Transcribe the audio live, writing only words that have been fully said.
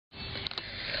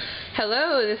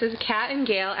Hello, this is Kat and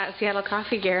Gail at Seattle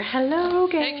Coffee Gear. Hello,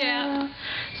 Gail. Hey, Kat.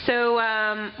 So,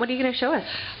 what are you going to show us?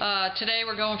 Today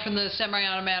we're going from the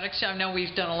semi-automatics. I know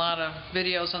we've done a lot of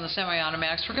videos on the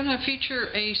semi-automatics. We're going to feature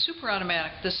a super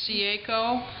automatic, the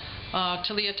Saeco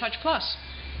Talea Touch Plus.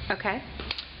 Okay.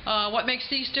 What makes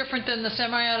these different than the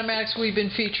semi-automatics we've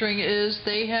been featuring is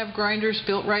they have grinders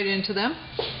built right into them.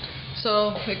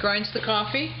 So it grinds the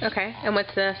coffee. Okay, and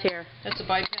what's this here? That's a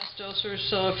bypass doser,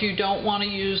 so if you don't want to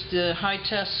use the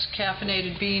high-test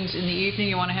caffeinated beans in the evening,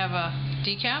 you want to have a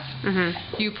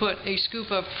decaf, you put a scoop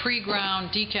of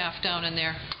pre-ground decaf down in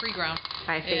there, pre-ground,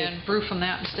 I see. and brew from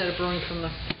that instead of brewing from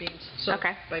the beans. So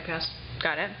okay. Bypass.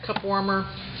 Got it. Cup warmer.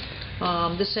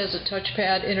 This has a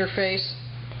touchpad interface,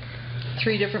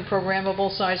 3 different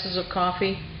programmable sizes of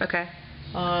coffee. Okay.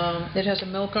 It has a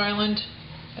milk island,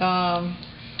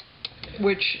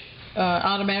 which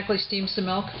automatically steams the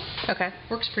milk. Okay.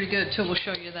 Works pretty good too. We'll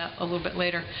show you that a little bit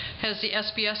later. Has the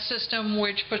SBS system,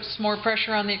 which puts more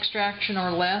pressure on the extraction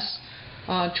or less.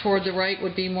 Toward the right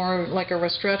would be more like a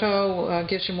ristretto,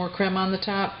 gives you more creme on the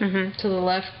top. To the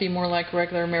left, be more like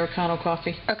regular Americano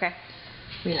coffee. Okay.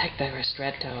 We like the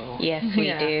ristretto. Yes,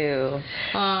 we do.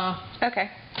 Okay.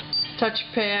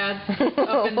 Touchpad,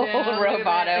 up and down.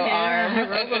 Roboto arm.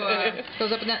 Robo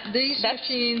goes up and down. These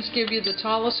machines give you the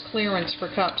tallest clearance for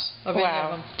cups of any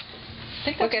of them. I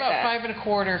think that's about 5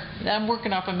 1/4. I'm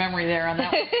working off a memory there on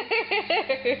that one.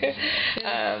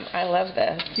 I love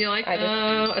this. You like it?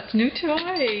 It's new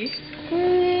toy.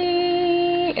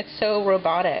 It's so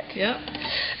robotic. Yep.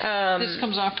 This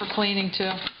comes off for cleaning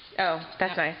too. Oh,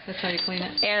 that's nice. That's how you clean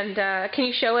it. And can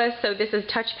you show us, so this is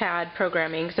touchpad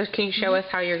programming, so can you show us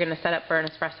how you're going to set up for an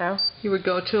espresso? You would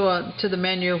go to the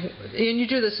menu, and you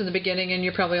do this in the beginning, and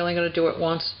you're probably only going to do it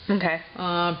once. Okay.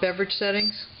 Beverage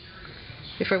settings.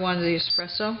 If I wanted the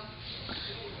espresso.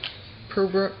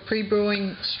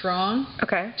 Pre-brewing strong.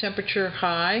 Okay. Temperature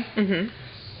high.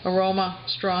 Aroma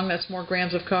strong, that's more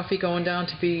grams of coffee going down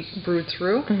to be brewed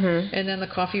through. And then the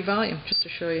coffee volume, just to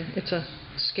show you. It's a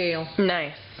scale.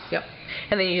 Nice. Yep.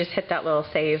 And then you just hit that little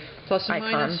save plus and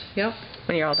icon. Minus. Yep.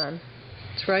 When you're all done.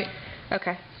 That's right.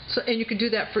 Okay. So, and you can do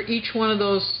that for each one of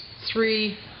those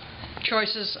 3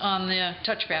 choices on the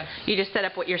touchpad. You just set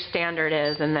up what your standard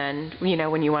is, and then, you know,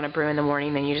 when you want to brew in the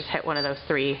morning, then you just hit one of those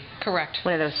 3. Correct.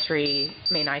 One of those 3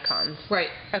 main icons. Right.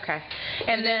 Okay.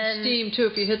 And then steam too.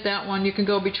 If you hit that one, you can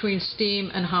go between steam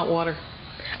and hot water.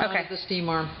 Okay. The steam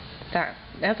arm.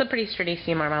 That's a pretty sturdy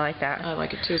steam arm. I like that. I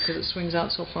like it too because it swings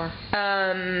out so far.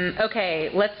 Okay,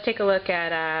 let's take a look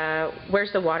at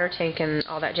where's the water tank and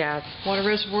all that jazz. Water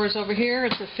reservoir is over here.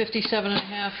 It's a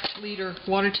 57.5 liter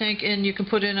water tank, and you can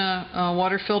put in a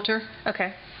water filter.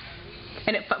 Okay.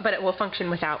 And but it will function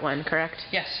without one, correct?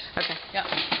 Yes. Okay. Yep.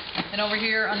 And over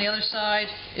here on the other side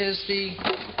is the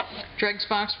dregs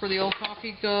box where the old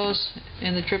coffee goes,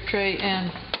 and the drip tray,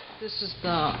 and this is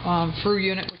the brew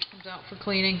unit, which comes out for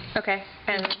cleaning. Okay.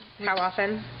 And how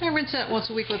often? I rinse that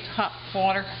once a week with hot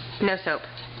water. No soap?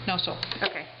 No soap.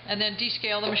 Okay. And then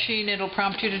descale the machine. It'll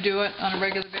prompt you to do it on a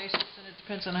regular basis, and it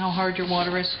depends on how hard your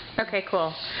water is. Okay,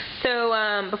 cool.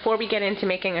 So before we get into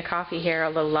making a coffee here, a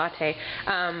little latte,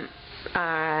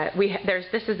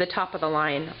 this is the top of the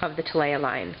line of the Talea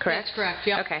line, correct? That's correct,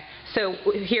 yeah. Okay. So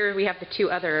here we have the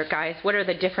 2 other guys. What are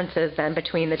the differences then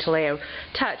between the Talea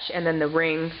Touch and then the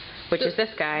Ring, which is this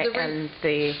guy, and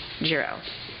the Giro?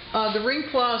 The Ring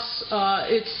Plus,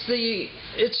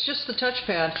 it's just the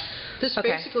touchpad. This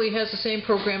basically has the same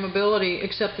programmability,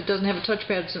 except it doesn't have a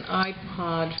touchpad. It's an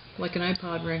iPod, like an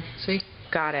iPod Ring. See?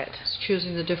 Got it. It's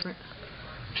choosing the different.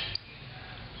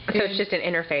 So it's just an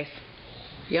interface.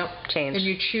 Yep. Change. And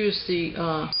you choose the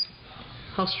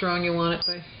how strong you want it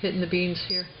by hitting the beans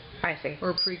here. I see.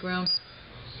 Or pre-ground,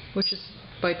 which is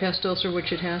bypass doser,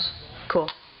 which it has. Cool.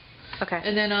 Okay.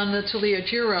 And then on the Talea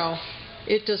Giro,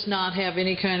 it does not have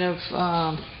any kind of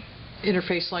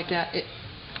interface like that.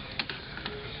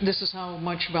 This is how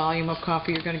much volume of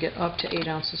coffee you're going to get, up to 8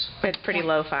 ounces. It's pretty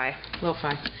lo-fi.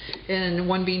 Lo-fi. And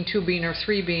 1 bean, 2 bean, or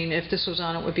 3 bean, if this was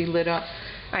on, it would be lit up.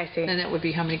 I see. And that would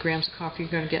be how many grams of coffee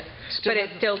you're going to get. But it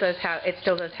still does have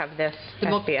this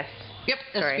SBS. Yep,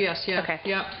 SBS. Yeah. Okay.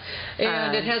 Yep.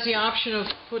 And it has the option of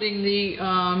putting the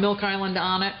milk island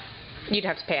on it. You'd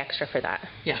have to pay extra for that.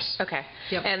 Yes. Okay.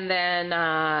 Yep. And then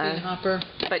bean hopper.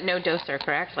 But no doser,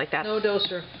 correct? Like that. No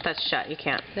doser. That's shut. You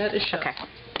can't. That is shut. Okay.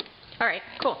 All right.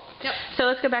 Cool. Yep. So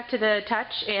let's go back to the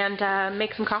Touch and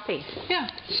make some coffee. Yeah.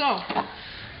 So a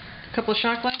couple of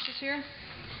shot glasses here.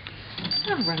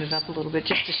 I'll run it up a little bit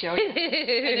just to show you.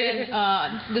 And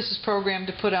then this is programmed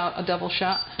to put out a double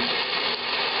shot.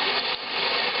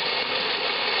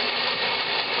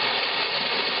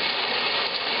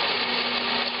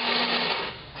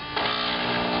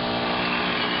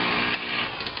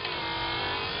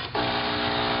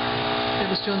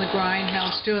 it's doing the grind. Now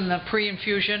it's doing the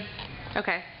pre-infusion.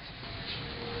 Okay.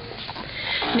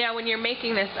 Now, when you're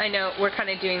making this, I know we're kind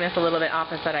of doing this a little bit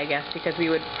opposite, I guess, because we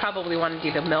would probably want to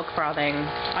do the milk frothing.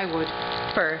 I would.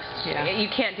 First. Yeah. You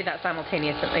can't do that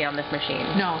simultaneously on this machine.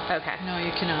 No. Okay. No,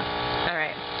 you cannot. All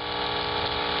right.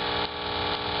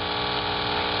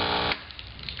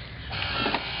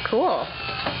 Cool.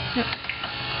 Yep.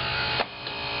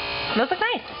 Those look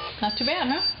nice. Not too bad,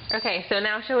 huh? Okay, so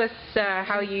now show us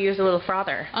how you use a little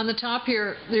frother. On the top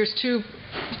here, there's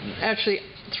actually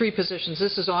three positions.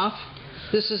 This is off.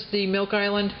 This is the milk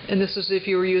island, and this is if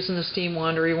you were using the steam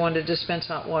wand or you wanted to dispense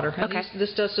hot water. And okay.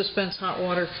 This does dispense hot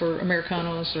water for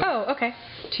Americanos or okay.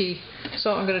 tea.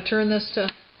 So I'm going to turn this to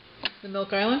the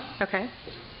milk island. Okay.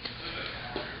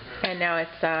 And now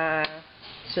it's...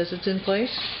 says it's in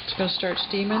place. It's going to start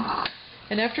steaming.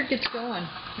 And after it gets going,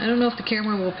 I don't know if the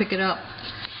camera will pick it up.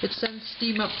 It sends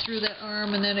steam up through that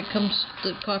arm, and then it comes,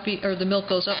 the coffee or the milk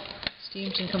goes up,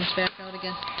 steams, and comes back out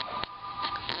again.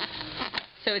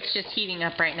 So it's just heating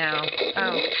up right now. Oh.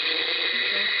 Okay.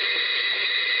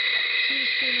 See the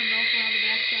stream of milk around the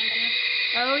backside there?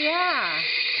 Oh, yeah.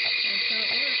 That's how it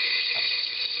works.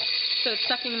 So it's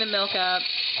sucking the milk up,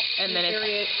 and then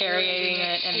it's aerating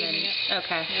it, and then...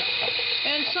 Okay. Yeah.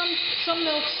 And some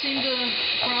milks seem to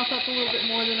froth up a little bit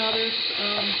more than others.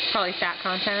 Probably fat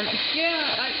content.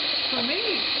 Yeah, for me,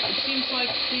 it seems like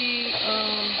the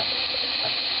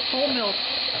whole milk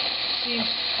seems,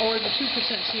 or the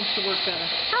 2% seems to work better.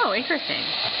 Oh, interesting.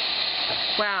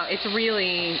 Wow, it's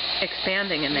really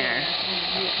expanding in there.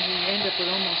 Yeah, you end up with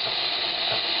almost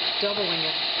doubling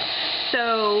it.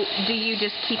 So, do you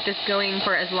just keep this going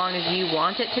for as long as you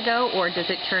want it to go, or does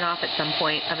it turn off at some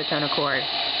point of its own accord?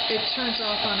 It turns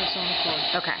off on its own accord.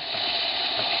 Okay.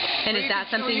 And is that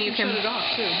something you can... shut it off,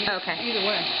 too. Okay. Either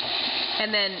way.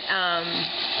 And then,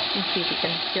 let's see if you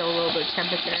can feel a little bit of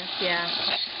temperature. Yeah.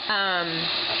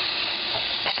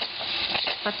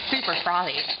 That's super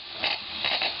frothy.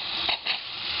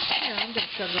 Yeah, I'm going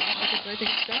to shut it off because I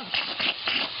think it's done.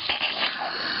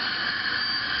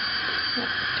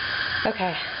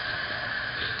 Okay.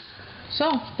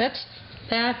 So,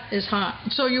 that is hot.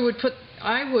 So you would put,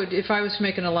 if I was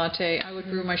making a latte, I would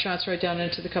brew my shots right down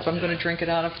into the cup I'm going to drink it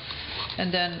out of,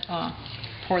 and then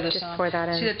pour this on. Just pour that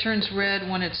in. See, it turns red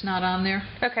when it's not on there.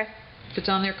 Okay. If it's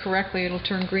on there correctly, it'll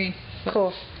turn green. But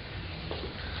cool.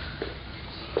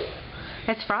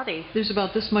 It's frothy. There's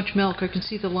about this much milk. I can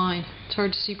see the line. It's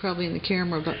hard to see probably in the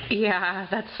camera, but... Yeah,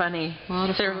 that's funny.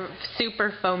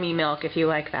 Super foamy milk if you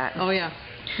like that. Oh, yeah.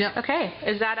 Yep. Okay.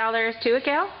 Is that all there is to it,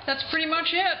 Gail? That's pretty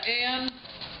much it. And,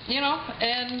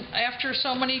 and after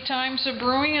so many times of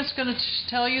brewing, it's going to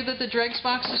tell you that the dregs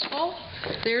box is full.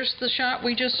 There's the shot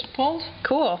we just pulled.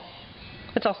 Cool.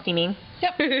 It's all steaming.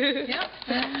 Yep. Yep.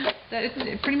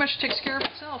 It pretty much takes care of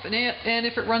itself. And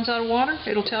if it runs out of water,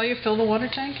 it'll tell you, fill the water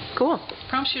tank. Cool.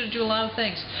 Prompts you to do a lot of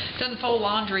things. Doesn't fold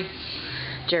laundry.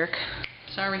 Jerk.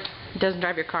 Sorry. It doesn't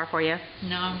drive your car for you.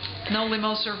 No. No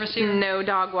limo service here. No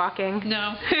dog walking.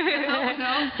 No.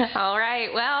 No. All right.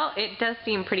 Well, it does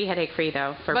seem pretty headache-free,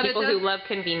 though. For people who love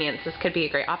convenience, this could be a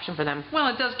great option for them. Well,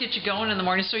 it does get you going in the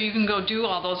morning so you can go do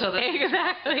all those other things.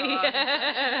 Exactly.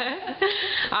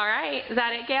 All right. Is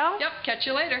that it, Gail? Yep. Catch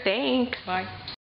you later. Thanks. Bye.